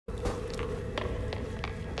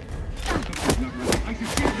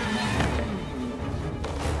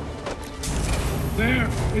There,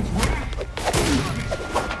 it's wrapped.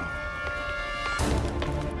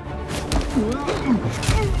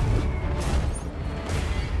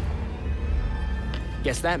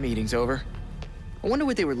 Guess that meeting's over. I wonder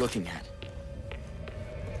what they were looking at.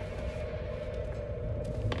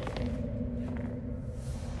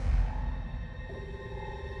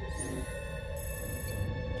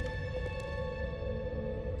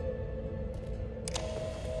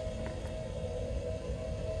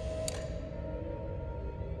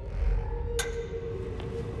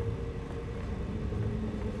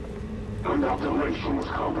 Dr. Langstrom was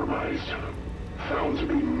compromised. Found to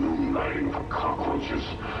be moonlighting for cockroaches.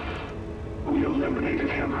 We eliminated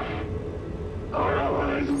him. Our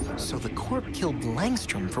allies... So the Corp killed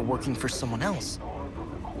Langstrom for working for someone else.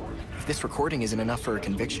 If this recording isn't enough for a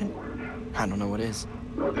conviction, I don't know what is.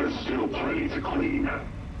 But there's still plenty to clean.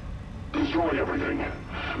 Destroy everything.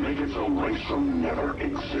 Make it so Langstrom never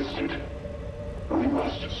existed. We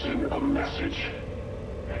must send a message.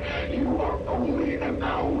 You are only an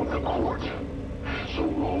hour of the court, so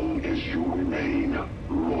long as you remain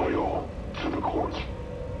loyal to the court.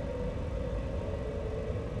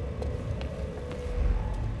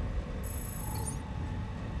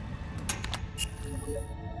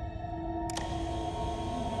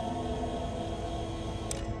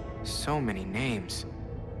 So many names.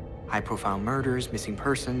 High-profile murders, missing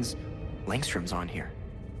persons. Langstrom's on here.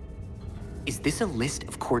 Is this a list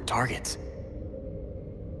of court targets?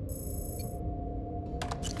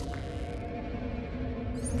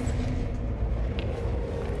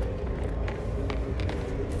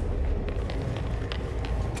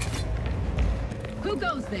 Who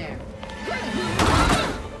goes there?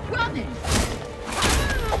 Robin!